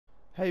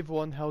Hey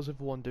everyone, how's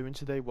everyone doing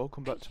today?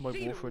 Welcome back to my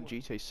walkthrough on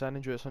GTA San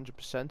Andreas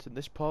 100%. In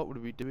this part we'll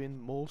be doing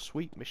more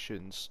sweep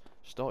missions,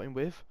 starting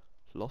with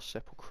Los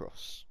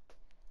Sepulcros.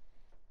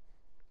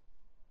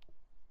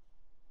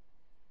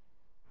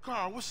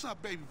 Carl, what's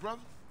up, baby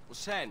brother?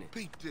 What's happening?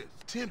 Peep this.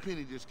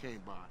 Tenpenny just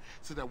came by.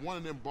 Said that one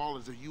of them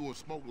ballers that you and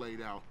Smoke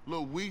laid out,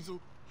 Lil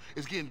Weasel,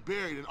 is getting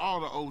buried and all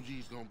the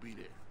OGs gonna be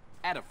there.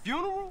 At a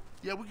funeral?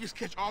 Yeah, we just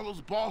catch all those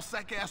ball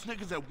sack ass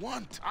niggas at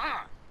one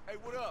time. Hey,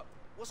 what up?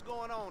 What's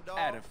going on, dog?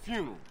 At a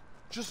funeral.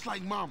 Just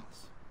like mamas.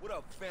 What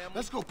up, family?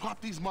 Let's go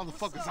pop these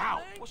motherfuckers What's up, out.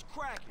 man? What's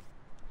cracking?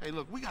 Hey,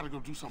 look, we gotta go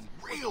do something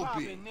real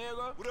big.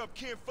 Nigga? What up,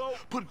 kinfolk?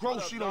 Put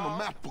Grove Street on the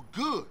map for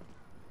good.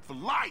 For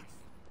life.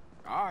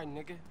 All right,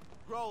 nigga.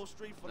 Grove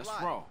Street for Let's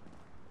life. roll.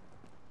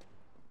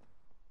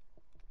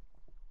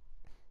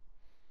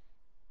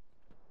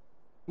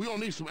 We gonna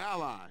need some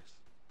allies.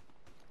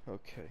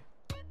 Okay.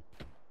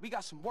 We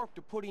got some work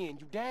to put in.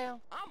 You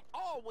down? I'm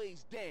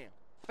always down.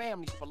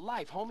 Families for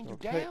life, homie. You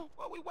Okay. down?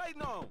 What we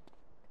waiting on?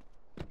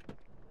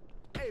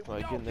 Hey, we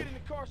Right, all get get in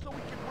in the car so we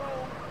can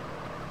roll.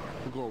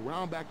 We go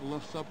around back to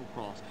Los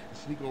Sepulcros and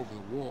sneak over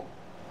the wall.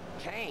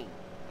 Kane.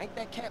 Ain't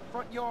that cat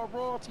front yard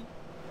royalty?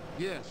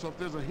 Yeah, so if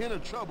there's a hint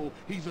of trouble,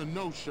 he's a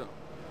no-show.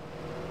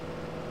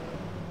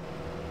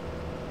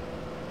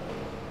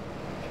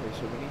 Okay,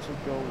 so we need to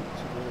go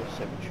to the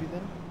cemetery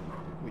then,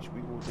 which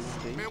we will do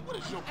indeed. Man, what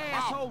is your problem?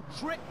 Asshole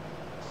trick.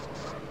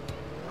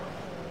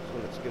 So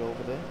let's get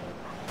over there.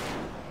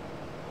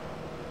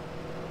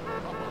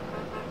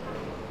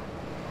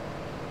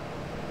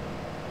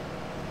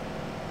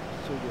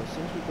 So yeah,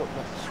 since we've got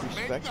max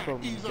respect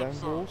from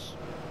gang wars,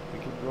 we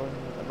can run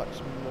a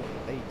maximum of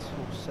 8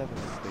 or 7 I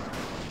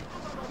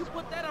think. You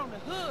put that on the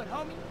hood,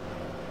 homie.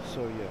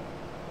 So yeah.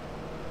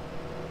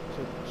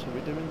 So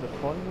we're doing the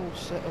final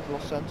set of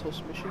Los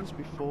Santos missions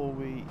before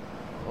we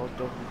are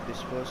done with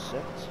this first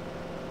set.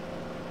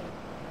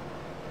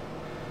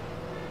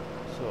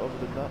 So other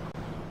than that,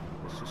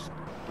 let's just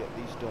get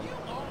these done.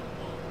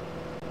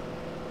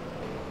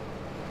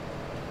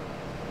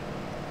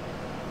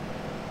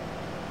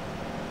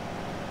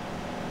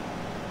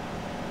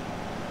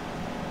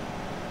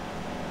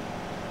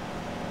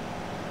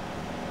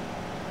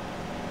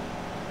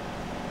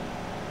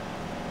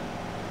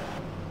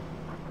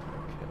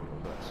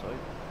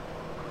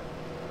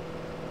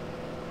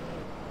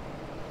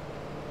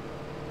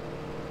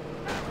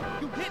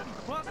 You hit me,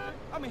 Buster.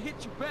 I'ma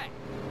hit you back.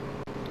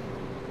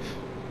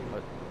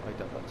 I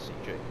doubt that's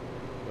CJ,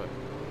 but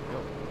no.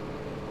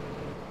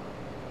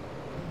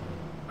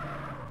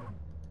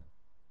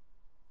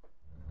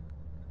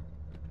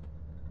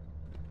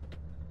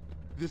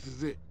 This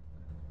is it.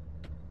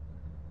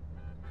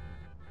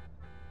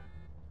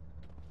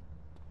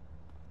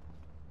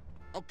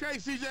 Okay,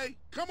 CJ,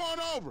 come on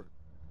over.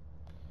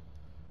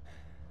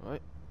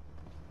 Right.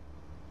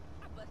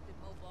 I busted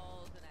more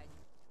balls than I...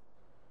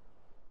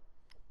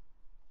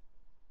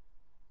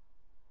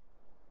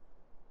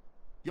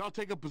 Y'all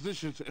take up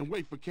positions and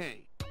wait for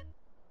Kane.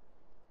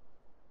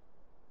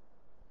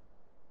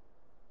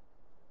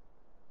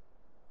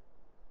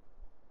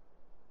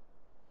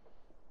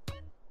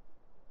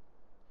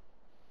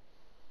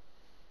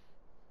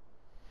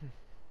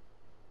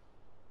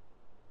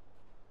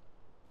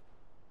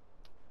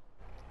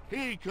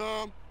 Here he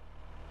come.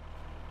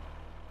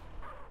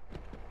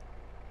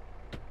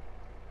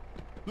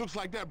 Looks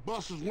like that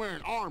Buster's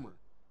wearing armor.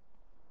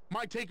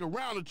 Might take a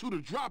round or two to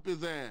drop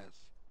his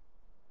ass.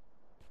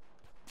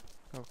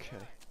 Okay.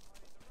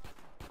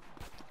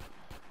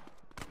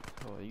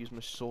 Oh, I use my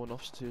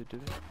sawn-offs to do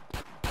it.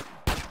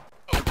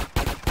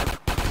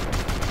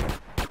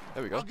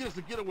 There we go. I'll get us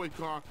a getaway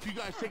car so you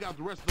guys take out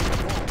the rest of the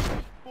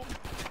wall.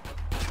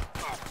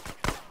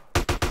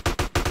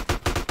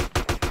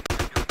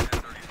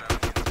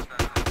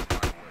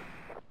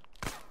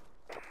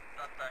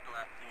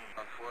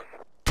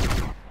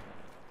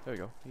 There we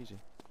go, easy.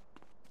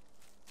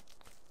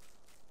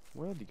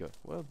 Where'd he go?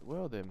 Where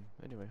are them?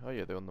 Anyway, oh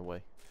yeah, they're on the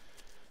way.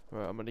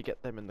 Right, I'm gonna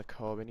get them in the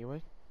car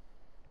anyway.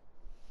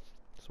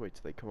 Just wait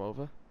till they come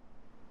over.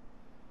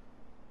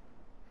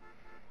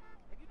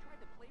 Have you tried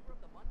the flavor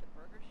of the month at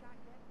Burger Shot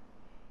yet?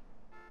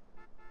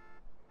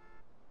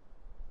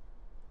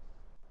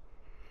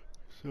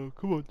 So,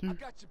 come on, I dude.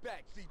 got your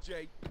back,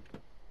 CJ.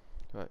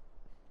 Right.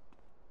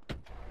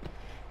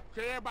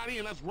 Okay, everybody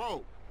in, let's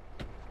roll.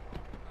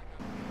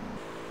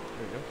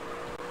 There we go.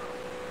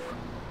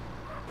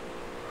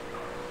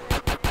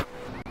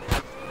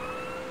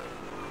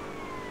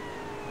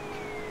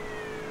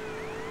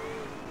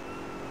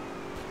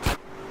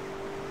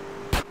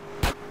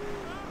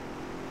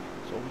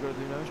 So all we gotta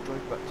do now is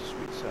drive back to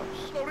Sweet's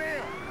house. Slow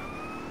down.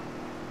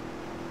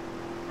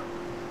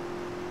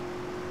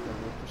 Then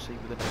we'll proceed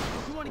with the next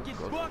one. You wanna get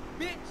God. bucked,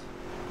 bitch?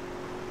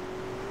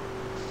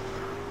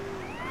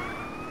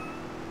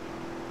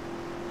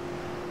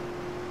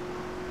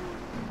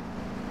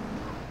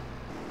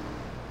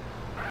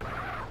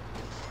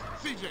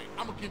 CJ,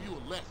 I'm gonna give you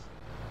a lesson.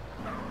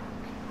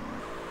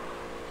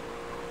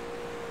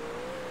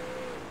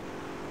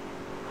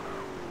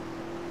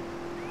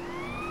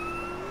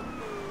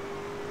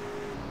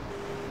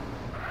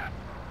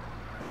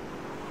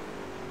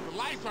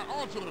 lights are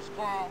onto us,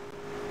 Carl.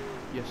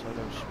 Yes, I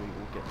know, sweet.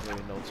 We'll get there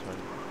in no time.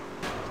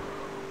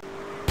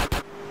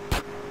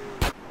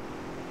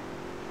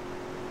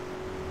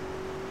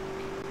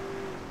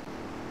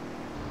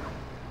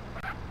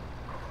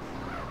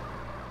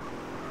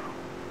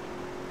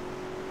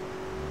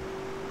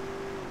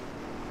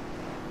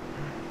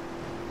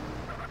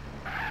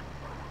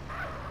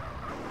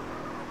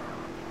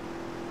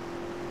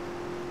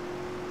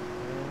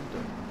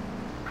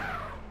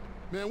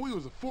 Man, we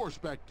was a force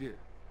back there.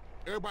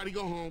 Everybody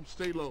go home,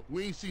 stay low.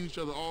 We ain't seen each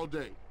other all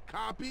day.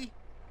 Copy?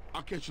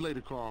 I'll catch you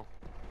later, Carl.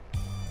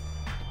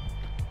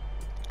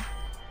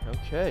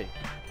 Okay,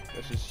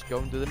 let's just go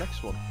and do the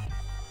next one.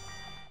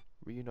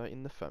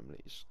 Reuniting the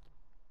families.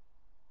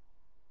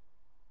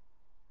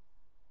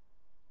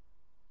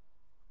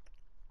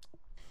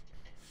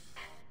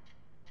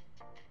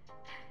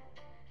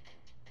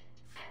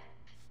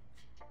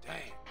 Damn,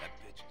 that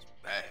bitch is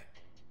bad.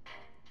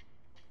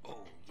 Oh,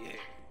 yeah.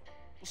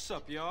 What's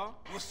up, y'all?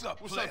 What's up,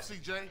 What's player? up,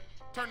 CJ?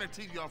 Turn that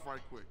TV off right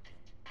quick.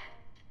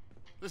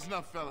 Listen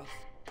up, fellas.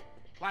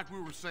 Like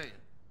we were saying,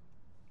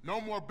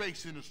 no more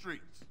base in the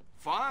streets.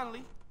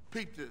 Finally.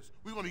 Peep this.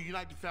 We're gonna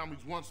unite the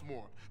families once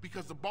more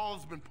because the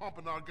ballers been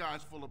pumping our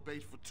guys full of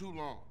base for too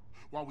long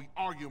while we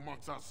argue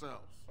amongst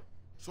ourselves.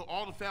 So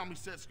all the family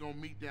sets gonna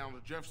meet down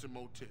at the Jefferson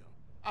Motel.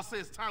 I say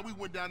it's time we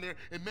went down there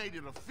and made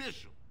it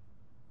official.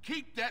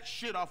 Keep that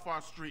shit off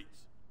our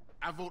streets.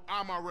 I vote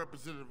I'm our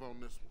representative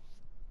on this one.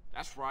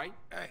 That's right.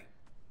 Hey,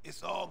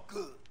 it's all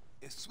good.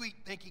 If Sweet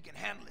think he can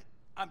handle it,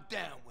 I'm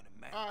down with him,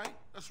 man. All right,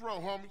 let's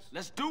roll, homies.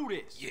 Let's do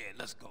this. Yeah,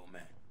 let's go,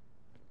 man.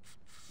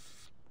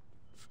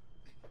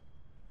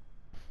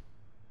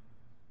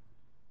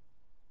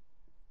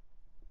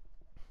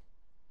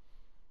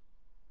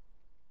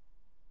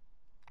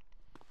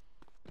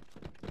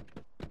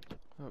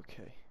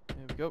 Okay,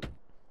 here we go.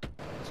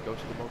 Let's go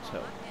to the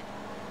motel.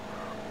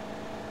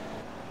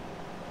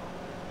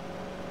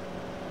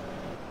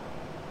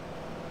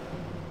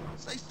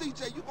 Say,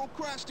 CJ, you gonna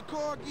crash the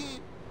car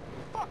again?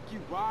 Fuck you,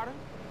 Ryder.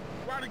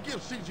 Ryder,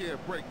 give CJ a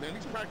break, man.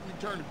 He's practically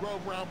turned the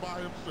Grove around by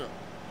himself.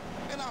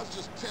 And I was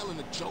just telling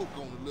a joke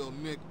on the little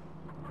nigga.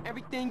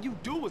 Everything you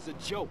do is a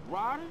joke,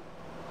 Ryder.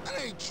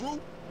 That ain't true.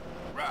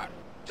 Right.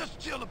 Just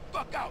chill the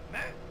fuck out,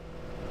 man.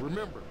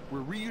 Remember,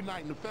 we're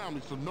reuniting the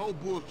family, so no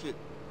bullshit.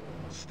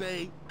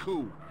 Stay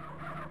cool.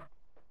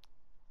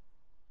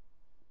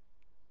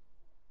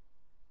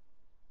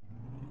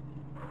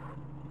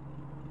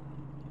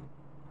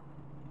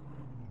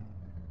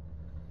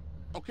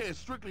 Okay, it's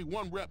strictly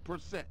 1 rep per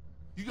set.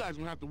 You guys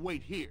gonna have to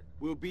wait here.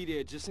 We'll be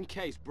there just in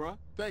case, bruh.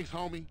 Thanks,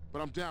 homie,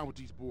 but I'm down with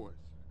these boys.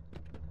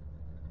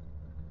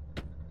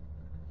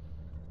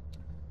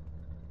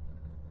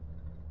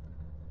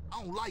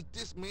 I don't like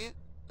this, man.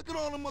 Look at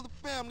all them other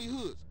family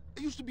hoods.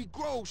 They used to be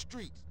Grove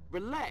Streets.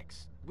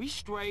 Relax. We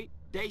straight,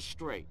 they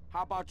straight.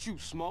 How about you,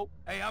 Smoke?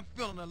 Hey, I'm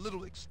feeling a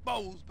little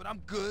exposed, but I'm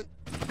good.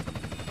 This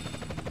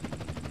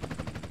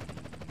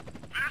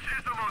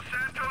is the Los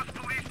Santos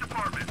Police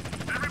Department.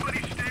 Everybody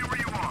stay where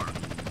you are.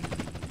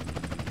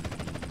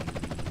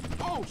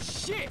 Oh,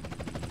 shit!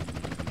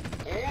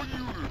 All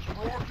units,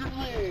 rock and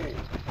roll!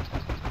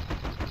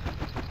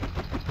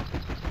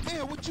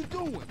 Man, what you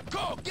doing?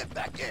 Go, get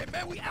back in,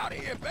 man. We out of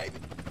here, baby.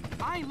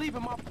 I ain't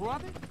leaving my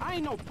brother. I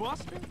ain't no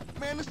buster.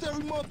 Man, it's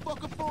every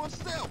motherfucker for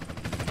himself.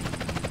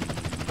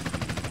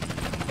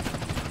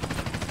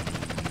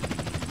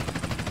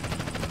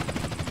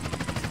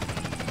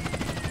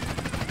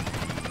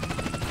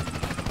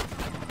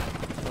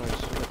 Alright,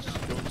 so let's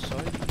go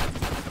inside.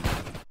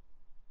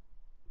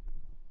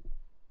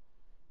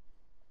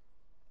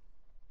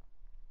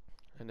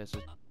 And there's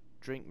a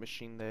drink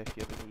machine there if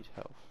you ever need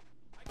help.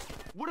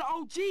 Where the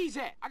OGs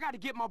at? I gotta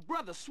get my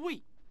brother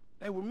Sweet.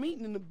 They were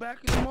meeting in the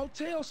back of the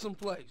motel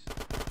someplace.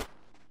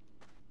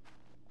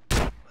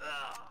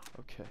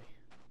 Okay.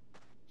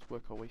 Let's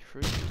work our way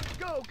through.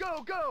 Go,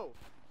 go, go!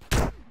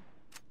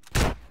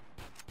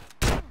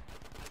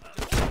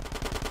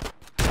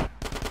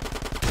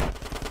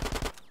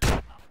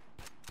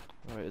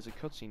 Alright, there's a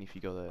cutscene if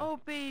you go there. Oh,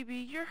 baby,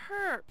 you're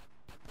hurt.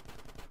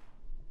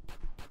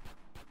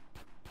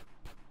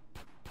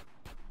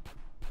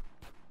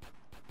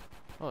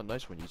 Oh,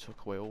 nice one. You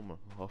took away all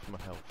half my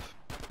health.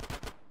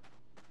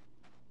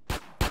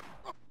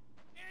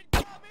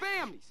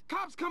 Families!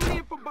 Cops coming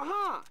in from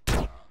behind!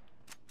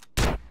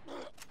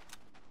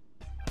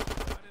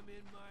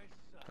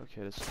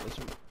 Okay, there's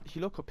some. If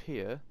you look up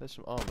here, there's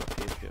some armor up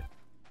here.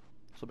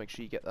 So make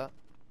sure you get that.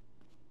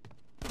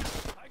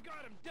 I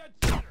got him dead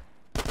center.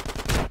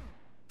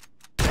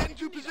 Get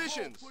into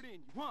positions. Put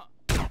in, huh?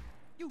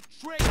 You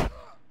traitor!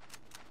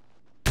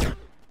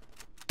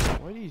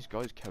 Why are these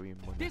guys carrying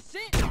money? This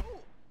it?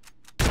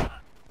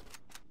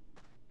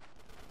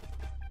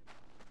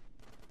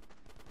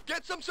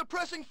 Get some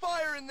suppressing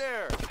fire in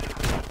there.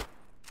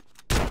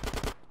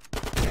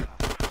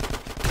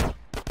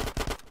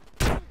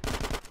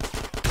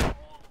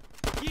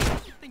 Yeah,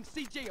 you think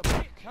CJ a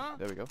bitch, huh?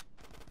 There we go.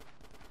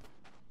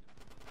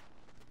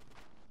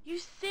 You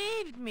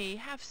saved me.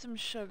 Have some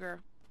sugar.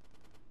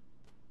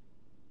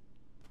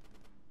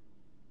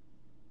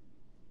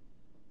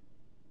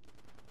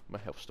 My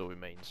health still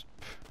remains.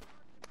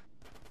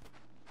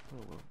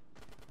 Oh well.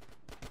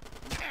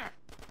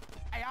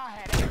 Hey, I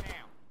had that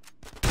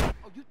down.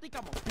 Oh, you think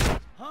I'm a bitch,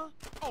 huh?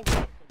 Oh,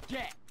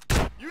 Jack.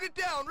 Unit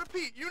down,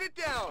 repeat, unit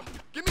down.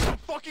 Give me some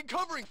fucking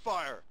covering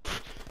fire.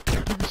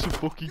 Give me some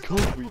fucking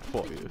covering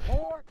fire.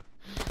 Hard.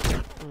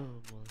 Oh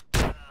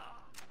my.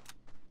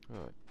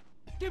 Alright.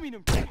 Give me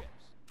them chips.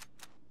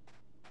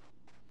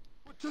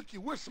 What took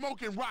you? We're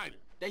smoking Ryder.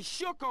 They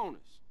shook on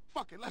us.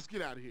 Fuck it, let's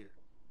get out of here.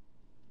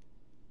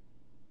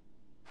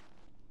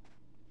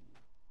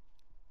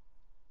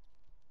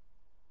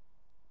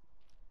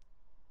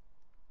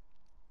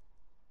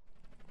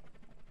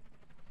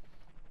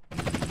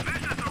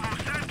 This is the Los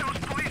Santos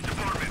Police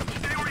Department.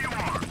 Stay where you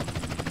are.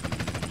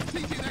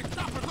 CJ, that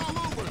chopper's all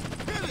over us.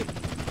 Hit it!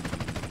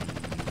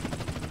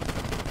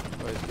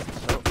 Alright, let's get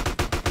this out.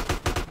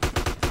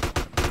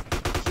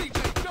 CJ,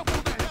 jump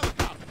on that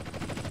helicopter.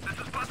 This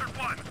is Buzzard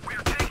 1. We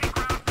are taking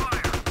ground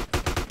fire.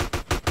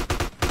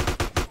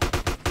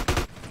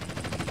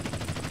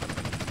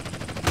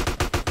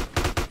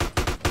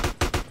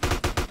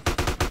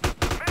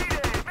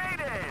 Mayday!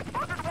 Mayday!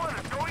 Buzzard 1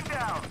 is going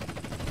down.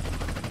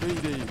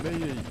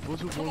 Mayday!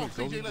 What's Come on,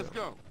 CJ, let's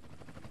go.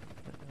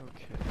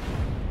 Okay.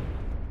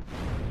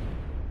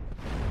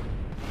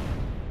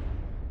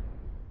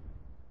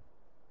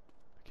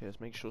 Okay, let's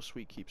make sure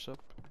Sweet keeps up.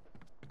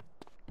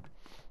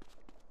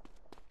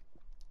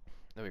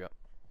 There we go.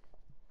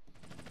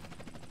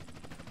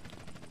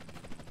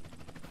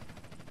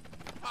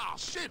 Ah,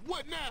 shit,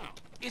 what now?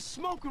 It's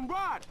smoking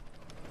Ryder.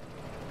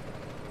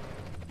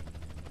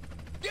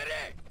 Get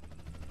in!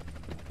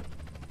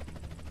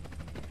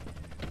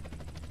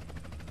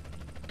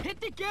 Hit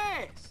the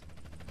gas.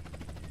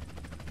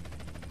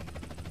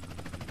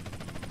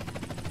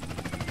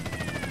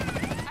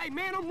 Hey,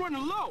 man, I'm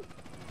running low.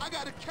 I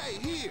got a K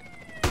here.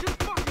 This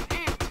fucking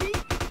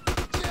antique.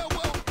 Yeah,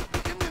 well,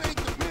 Emmett ain't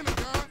the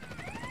Pentagon.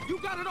 You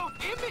got it off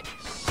Emmett?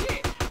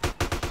 Shit.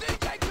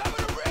 CJ,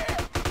 cover the rear!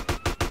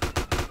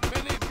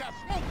 Man, they've got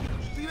smoke.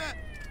 You see that?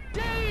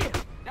 Damn,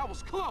 that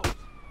was close.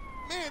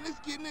 Man, it's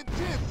getting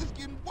intense. It's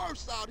getting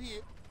worse out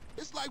here.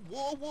 It's like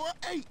World War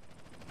VIII.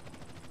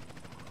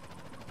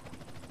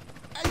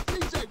 Hey,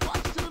 CJ,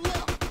 watch to the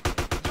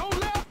left. Your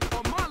left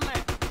or my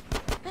left?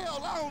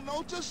 Hell, I don't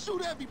know. Just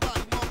shoot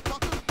everybody,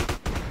 motherfucker.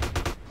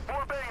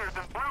 4 bangers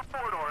in blue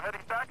four-door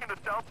heading back into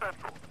South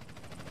Central.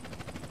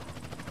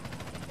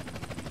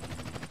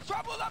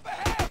 Trouble up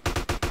ahead!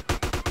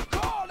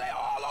 Call, they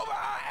all over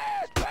our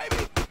ass,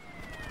 baby!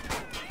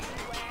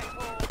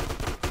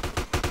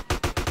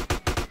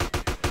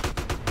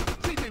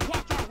 CJ,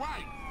 watch our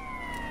right.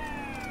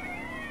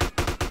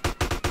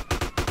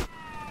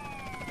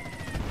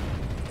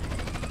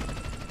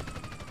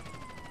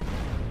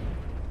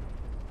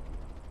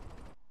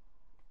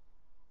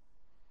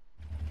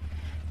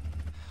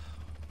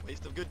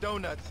 Waste of good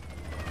donuts.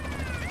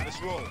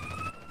 Let's roll.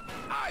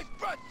 Eyes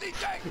front,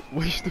 CJ!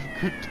 Waste of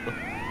good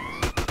time.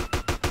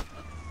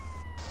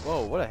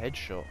 Whoa, what a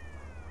headshot.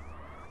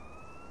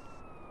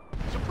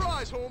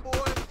 Surprise,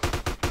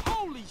 homeboy!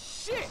 Holy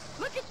shit,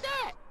 look at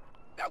that.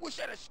 I wish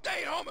I'd have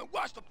stayed home and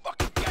watched the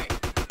fucking game.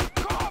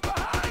 Car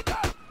behind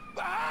us!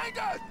 Behind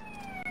us!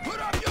 Put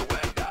up your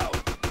window!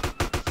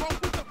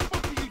 Smoke, what the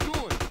fuck are you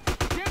doing?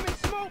 Damn it,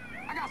 Smoke,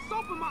 I got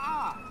soap in my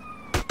eyes.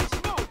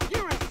 Smoke,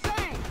 you're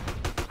insane.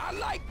 I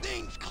like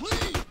things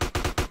clean!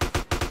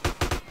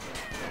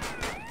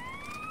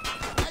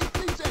 Hey,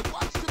 CJ,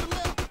 watch to the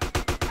left.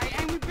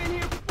 Hey, ain't we been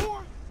here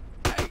before?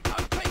 Hey,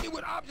 I'm taking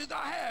what options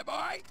I have,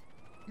 alright?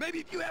 Maybe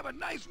if you have a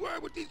nice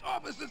word with these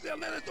officers, they'll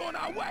let us on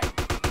our way.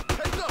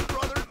 Heads up,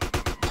 brother.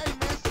 Hey,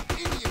 man, some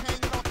idiot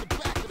hanging off the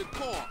back of the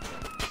car.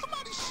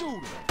 Somebody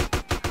shoot him.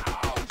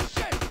 Oh,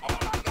 shit! All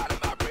I got in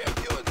my rear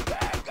view is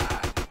bad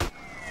guy!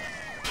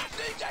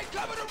 CJ,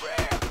 cover the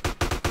rear!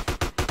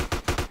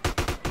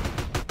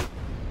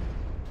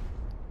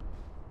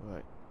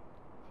 Right.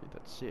 I think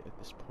that's it at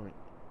this point.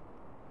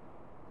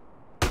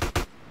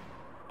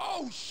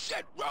 Oh,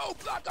 shit!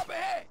 Roadblock up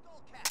ahead!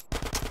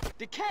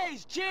 The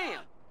K's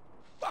jammed.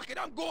 Fuck it,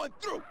 I'm going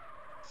through!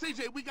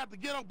 CJ, we got the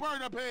ghetto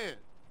bird up ahead.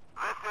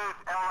 This is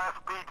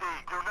LSPD.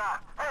 Do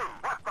not. Hey,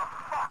 what the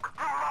fuck?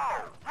 Too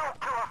low. You'll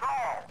kill us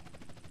all.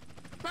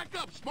 Back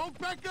up, Smoke,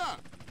 back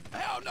up.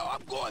 Hell no,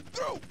 I'm going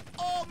through!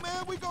 Oh,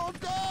 man, we gonna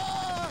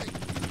die.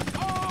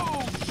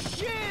 Oh,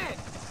 shit.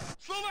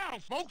 Slow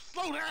down, Smoke,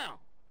 slow down.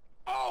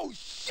 Oh,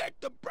 shit!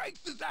 The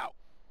brakes is out!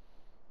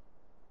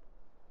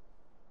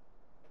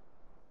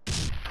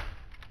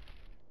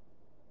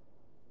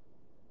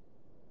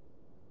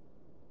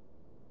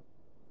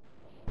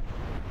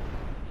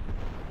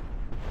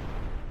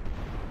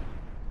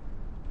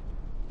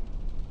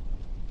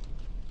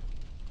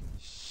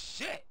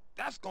 Shit!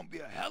 That's gonna be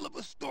a hell of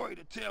a story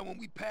to tell when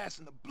we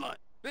passing the blunt.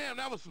 Damn,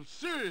 that was some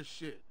serious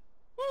shit.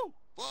 Woo!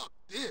 Fuck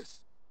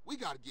this. We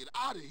gotta get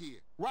out of here.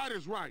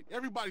 Ryder's right.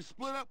 Everybody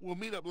split up. We'll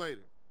meet up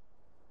later.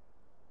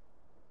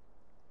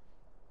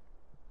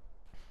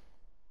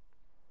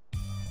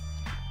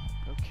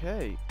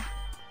 Okay.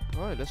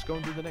 Alright, let's go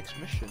and do the next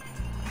mission.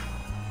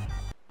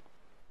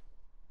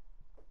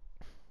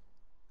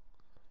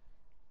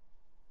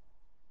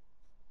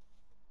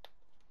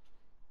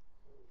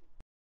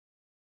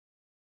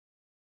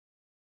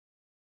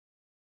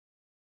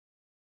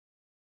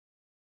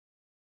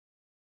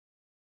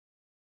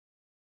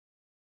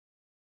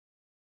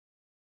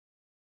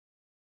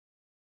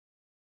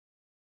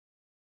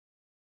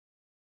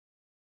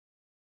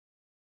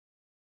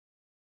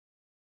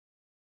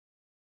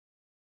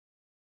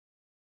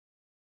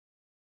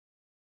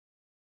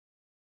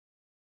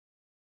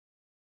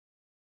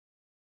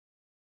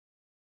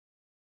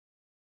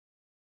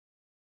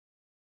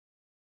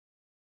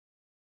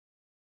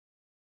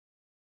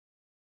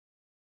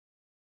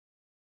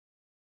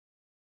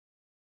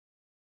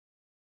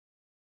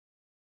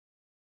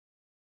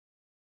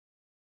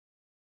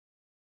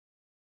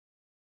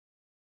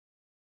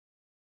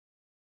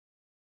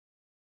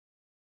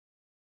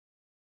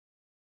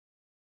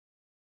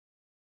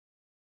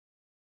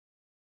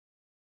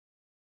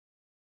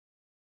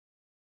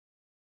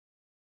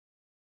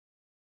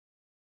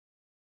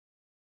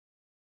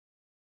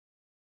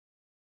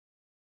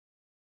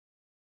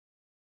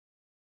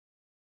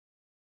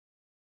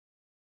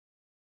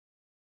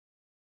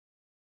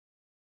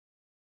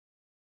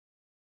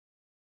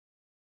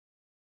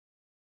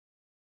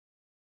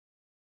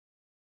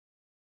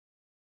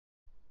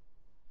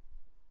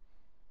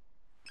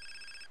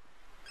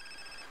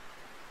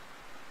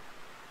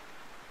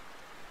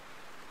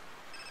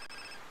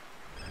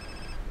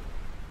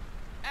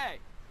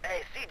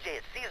 DJ,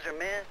 it's Caesar,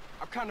 man.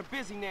 I'm kinda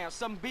busy now.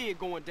 Something big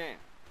going down.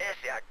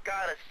 Essie, I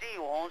gotta see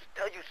you, Holmes.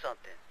 Tell you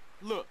something.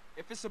 Look,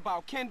 if it's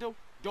about Kendall,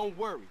 don't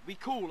worry. We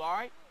cool, all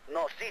right?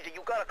 No, Caesar,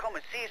 you gotta come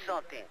and see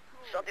something.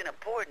 Something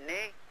important,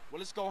 eh?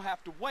 Well, it's gonna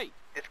have to wait.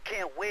 This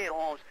can't wait,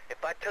 Holmes.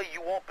 If I tell you,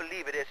 you won't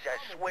believe it, Essie, I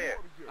swear.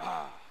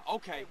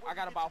 Okay. I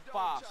got about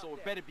 5, so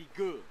it better be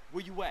good.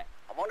 Where you at?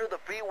 I'm under the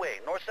freeway,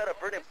 north side of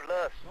Verdant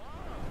Bluffs.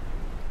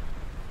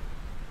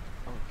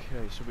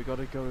 Okay, so we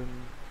gotta go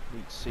and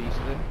meet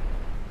Caesar then.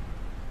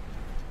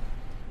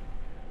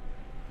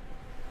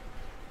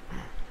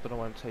 Don't know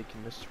why I'm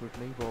taking this with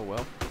me, but oh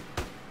well.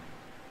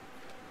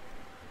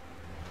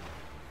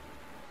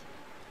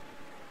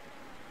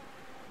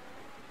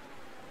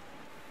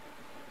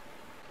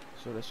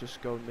 So let's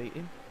just go and meet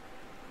him.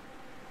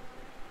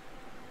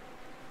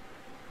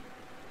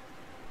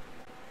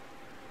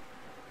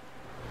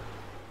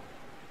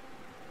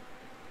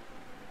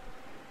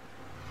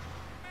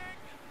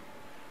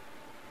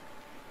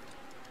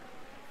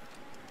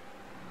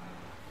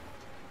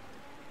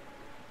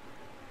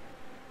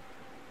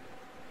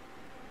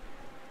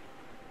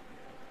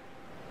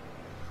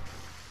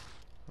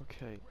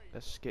 Okay,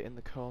 let's get in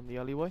the car in the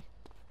alleyway.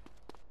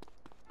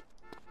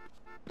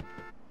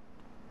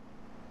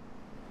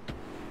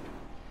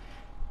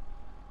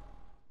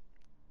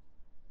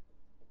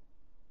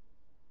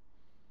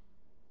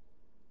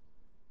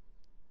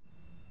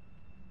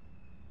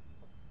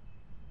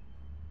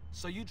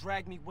 So you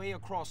dragged me way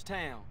across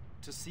town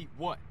to see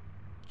what?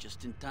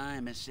 Just in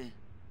time, Essie.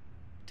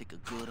 Take a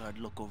good hard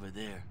look over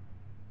there.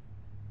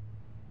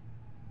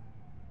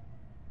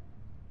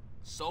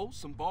 So,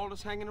 some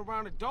ballers hanging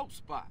around a dope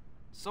spot.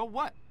 So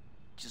what?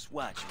 Just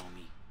watch,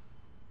 homie.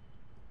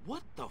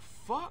 What the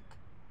fuck?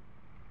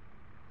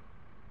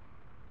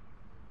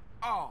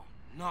 Oh,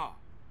 no.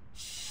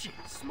 Shit,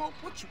 Smoke,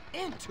 what you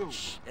into?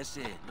 Shh, that's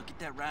it. Look at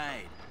that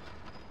ride.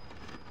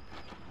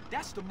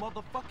 That's the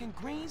motherfucking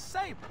green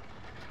Saber.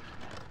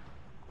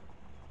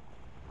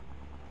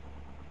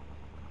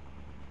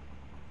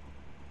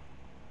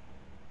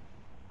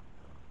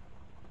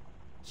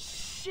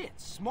 Shit,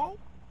 Smoke?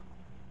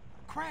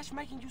 Crash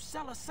making you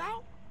sell us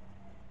out?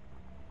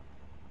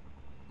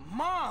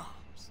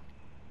 Moms!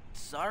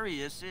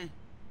 Sorry, Essie.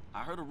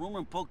 I heard a rumor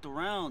and poked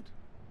around.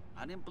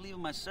 I didn't believe it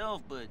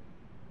myself, but...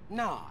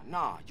 Nah,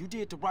 you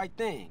did the right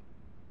thing.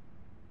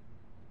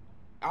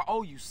 I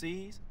owe you,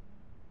 C's.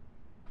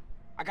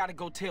 I gotta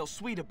go tell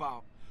Sweet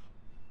about...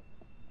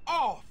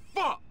 Oh,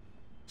 fuck!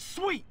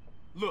 Sweet!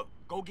 Look,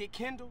 go get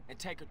Kendall and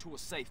take her to a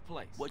safe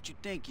place. What you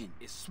thinking?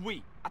 It's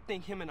Sweet. I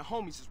think him and the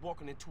homies is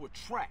walking into a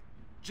trap.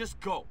 Just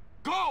go.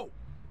 Go!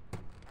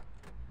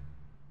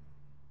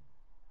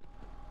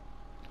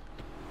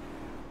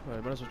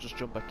 Right, might as well just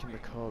jump back in the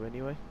car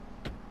anyway.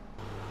 And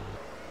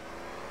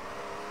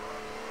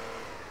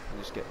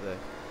just get there.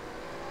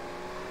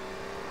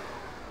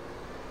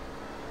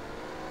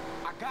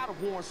 I gotta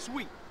warn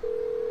Sweet.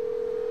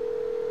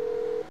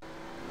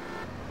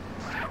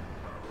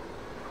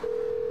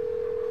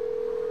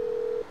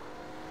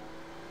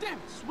 Damn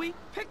it, Sweet.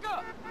 Pick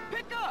up!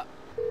 Pick up!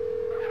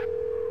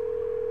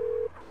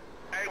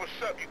 Hey, what's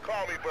up? You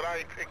called me, but I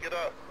ain't pick it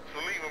up. So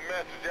leave a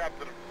message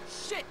after the...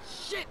 Shit!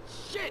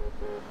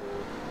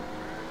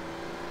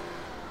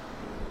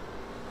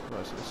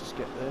 Right, so let's just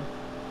get there.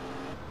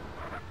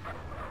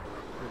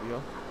 There we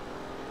are.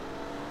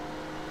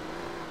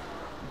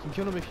 You can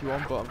kill him if you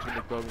want, but I'm just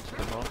going to go into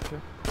the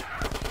marker.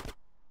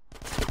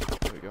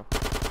 There we go.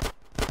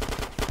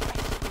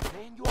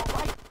 Man, you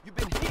alright? You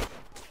been hit.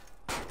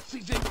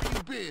 CJ, where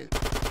you been?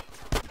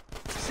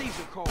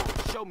 Caesar called.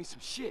 Show me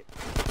some shit.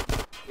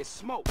 It's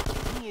Smoke.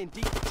 He in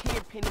deep with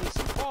 10 penny and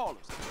some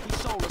ballers. He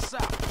sold us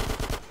out.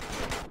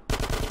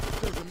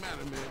 It doesn't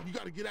matter, man. You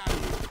gotta get out of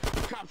here.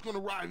 The cops gonna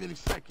arrive any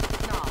second.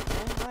 Nah,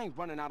 man. I ain't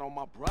running out on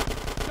my brother.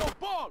 Yo,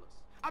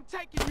 ballers! I'm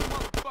taking you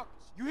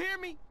motherfuckers. You hear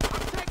me?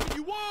 I'm taking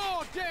you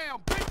all down,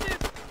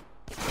 bitches!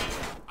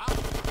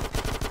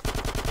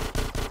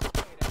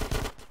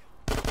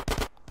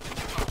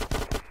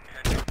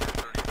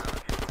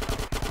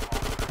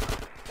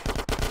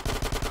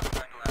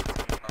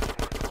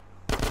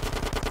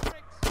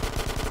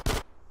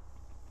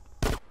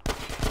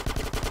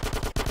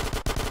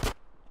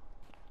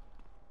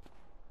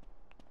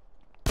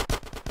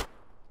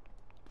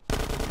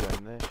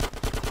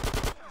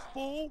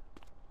 Fool!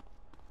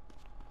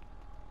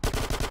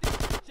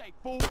 Jake,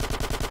 fool!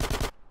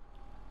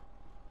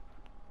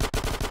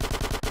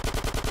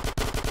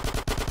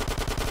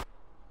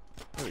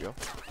 There we go.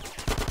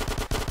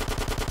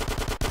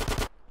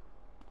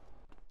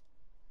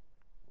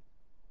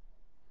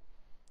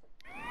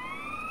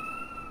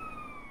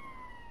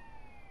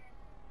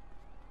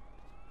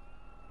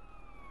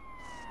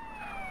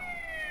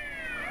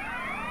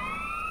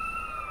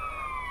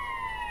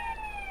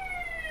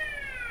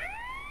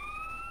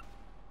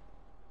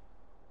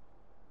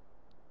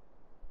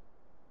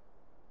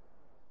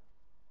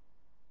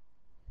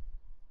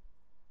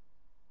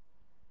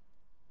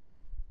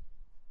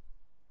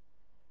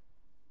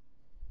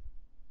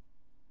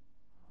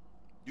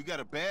 You got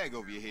a bag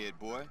over your head,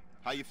 boy.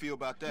 How you feel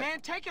about that?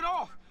 Man, take it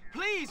off!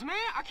 Please, man,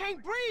 I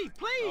can't breathe,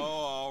 please. Oh,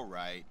 all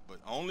right, but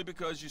only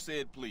because you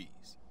said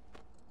please.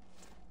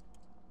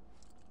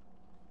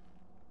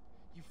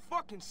 You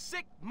fucking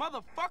sick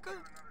motherfucker.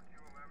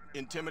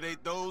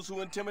 Intimidate those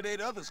who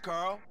intimidate others,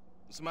 Carl.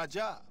 It's my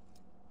job.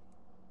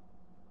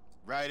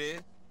 Right,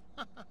 Ed?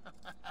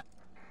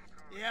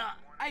 Yeah.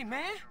 Hey,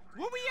 man,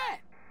 where we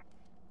at?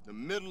 The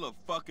middle of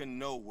fucking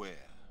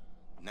nowhere.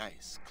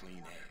 Nice, clean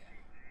air.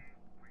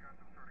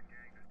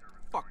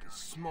 Fucking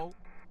smoke.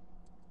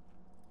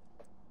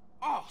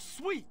 Oh,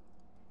 sweet.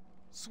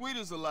 Sweet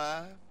is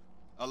alive.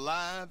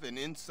 Alive and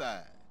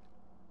inside.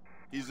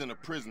 He's in a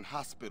prison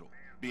hospital,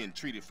 being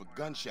treated for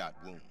gunshot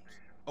wounds.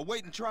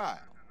 Awaiting trial.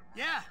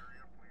 Yeah.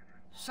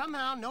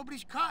 Somehow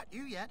nobody's caught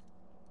you yet.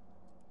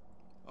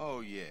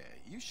 Oh, yeah.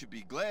 You should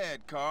be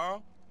glad,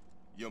 Carl.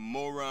 Your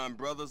moron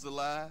brother's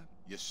alive.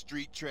 Your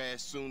street trash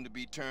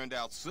soon-to-be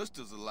turned-out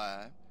sister's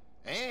alive.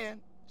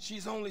 And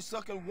she's only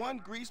sucking one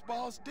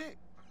greaseball's dick.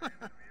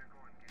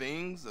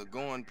 Things are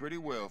going pretty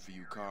well for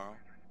you, Carl.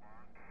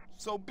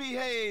 So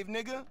behave,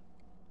 nigga.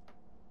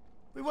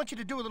 We want you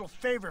to do a little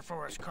favor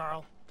for us,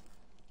 Carl.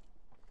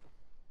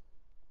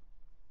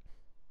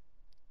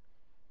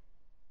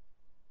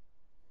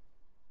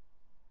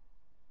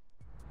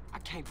 I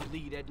can't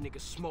believe that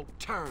nigga Smoke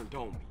turned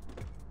on me.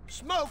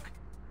 Smoke?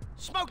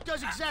 Smoke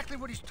does exactly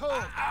what he's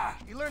told.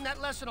 He learned that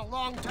lesson a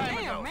long time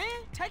ago. Damn, man,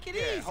 take it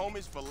Yeah, easy.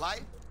 homies for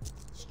life?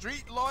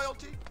 Street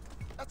loyalty?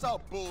 That's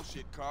all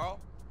bullshit, Carl.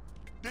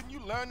 Didn't you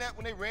learn that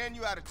when they ran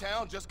you out of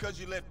town just because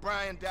you let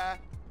Brian die?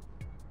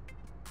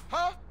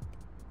 Huh?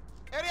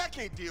 Eddie, I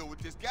can't deal with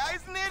this guy.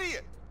 He's an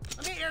idiot.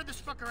 Let me air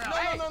this fucker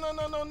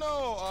out. No,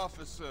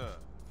 officer.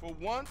 For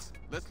once,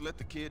 let's let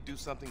the kid do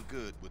something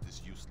good with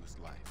his useless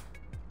life.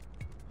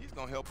 He's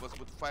gonna help us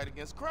with the fight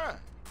against crime.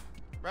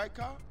 Right,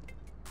 Carl?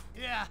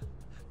 Yeah,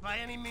 by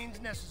any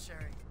means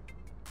necessary.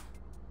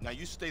 Now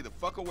you stay the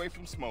fuck away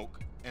from Smoke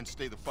and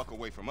stay the fuck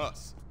away from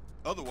us.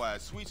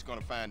 Otherwise, Sweet's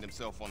gonna find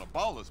himself on a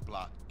baller's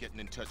block getting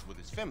in touch with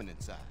his feminine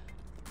side.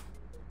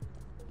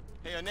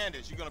 Hey,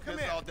 Hernandez, you gonna piss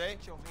here. all day?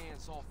 Get your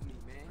hands off me,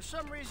 man. For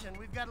some reason,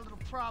 we've got a little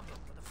problem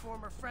with a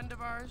former friend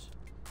of ours.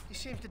 He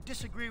seems to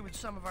disagree with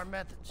some of our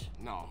methods.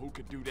 No, who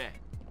could do that?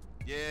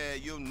 Yeah,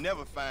 you'll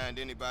never find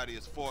anybody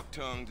as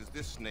fork-tongued as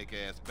this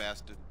snake-ass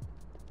bastard.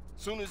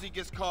 Soon as he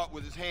gets caught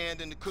with his hand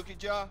in the cookie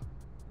jar,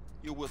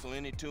 he'll whistle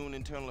any tune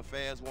Internal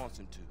Affairs wants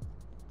him to.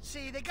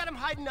 See, they got him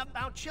hiding up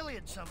Mount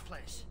Chiliad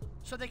someplace,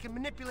 so they can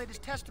manipulate his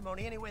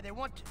testimony any way they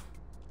want to.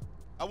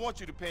 I want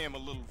you to pay him a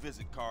little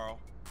visit, Carl,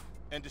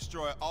 and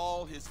destroy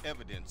all his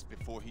evidence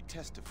before he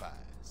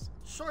testifies.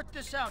 Sort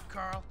this out,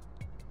 Carl,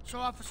 so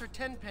Officer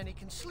Tenpenny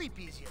can sleep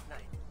easy at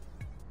night.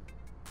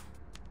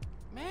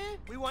 Man,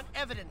 we want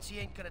evidence he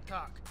ain't gonna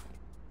talk.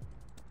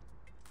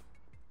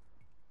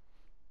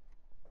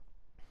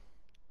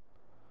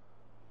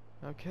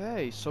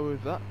 Okay, so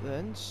with that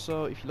then,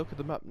 so if you look at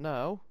the map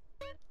now,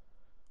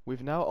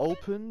 we've now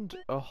opened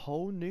a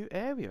whole new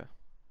area.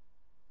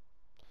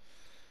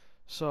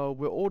 So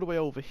we're all the way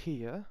over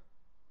here,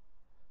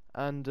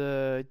 and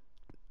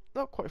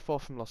not quite far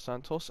from Los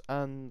Santos,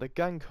 and the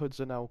gang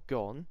hoods are now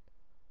gone,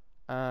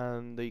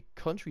 and the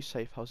country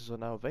safe houses are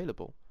now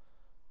available.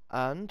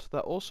 And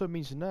that also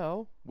means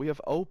now we have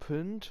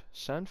opened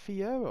San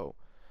Fierro.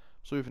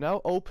 So we've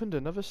now opened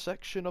another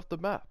section of the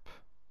map.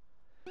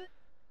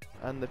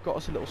 And they've got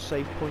us a little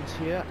save point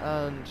here,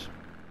 and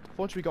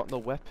unfortunately we got no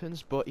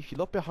weapons, but if you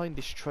look behind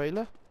this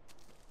trailer,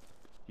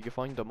 you can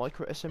find a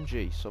micro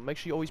SMG, so make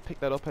sure you always pick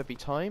that up every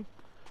time.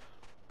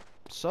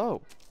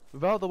 So,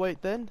 without the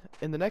wait then,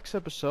 in the next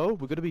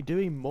episode we're going to be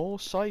doing more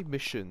side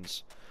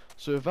missions.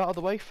 So with that out of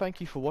the way,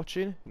 thank you for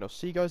watching, and I'll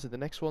see you guys in the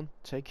next one.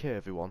 Take care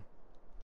everyone.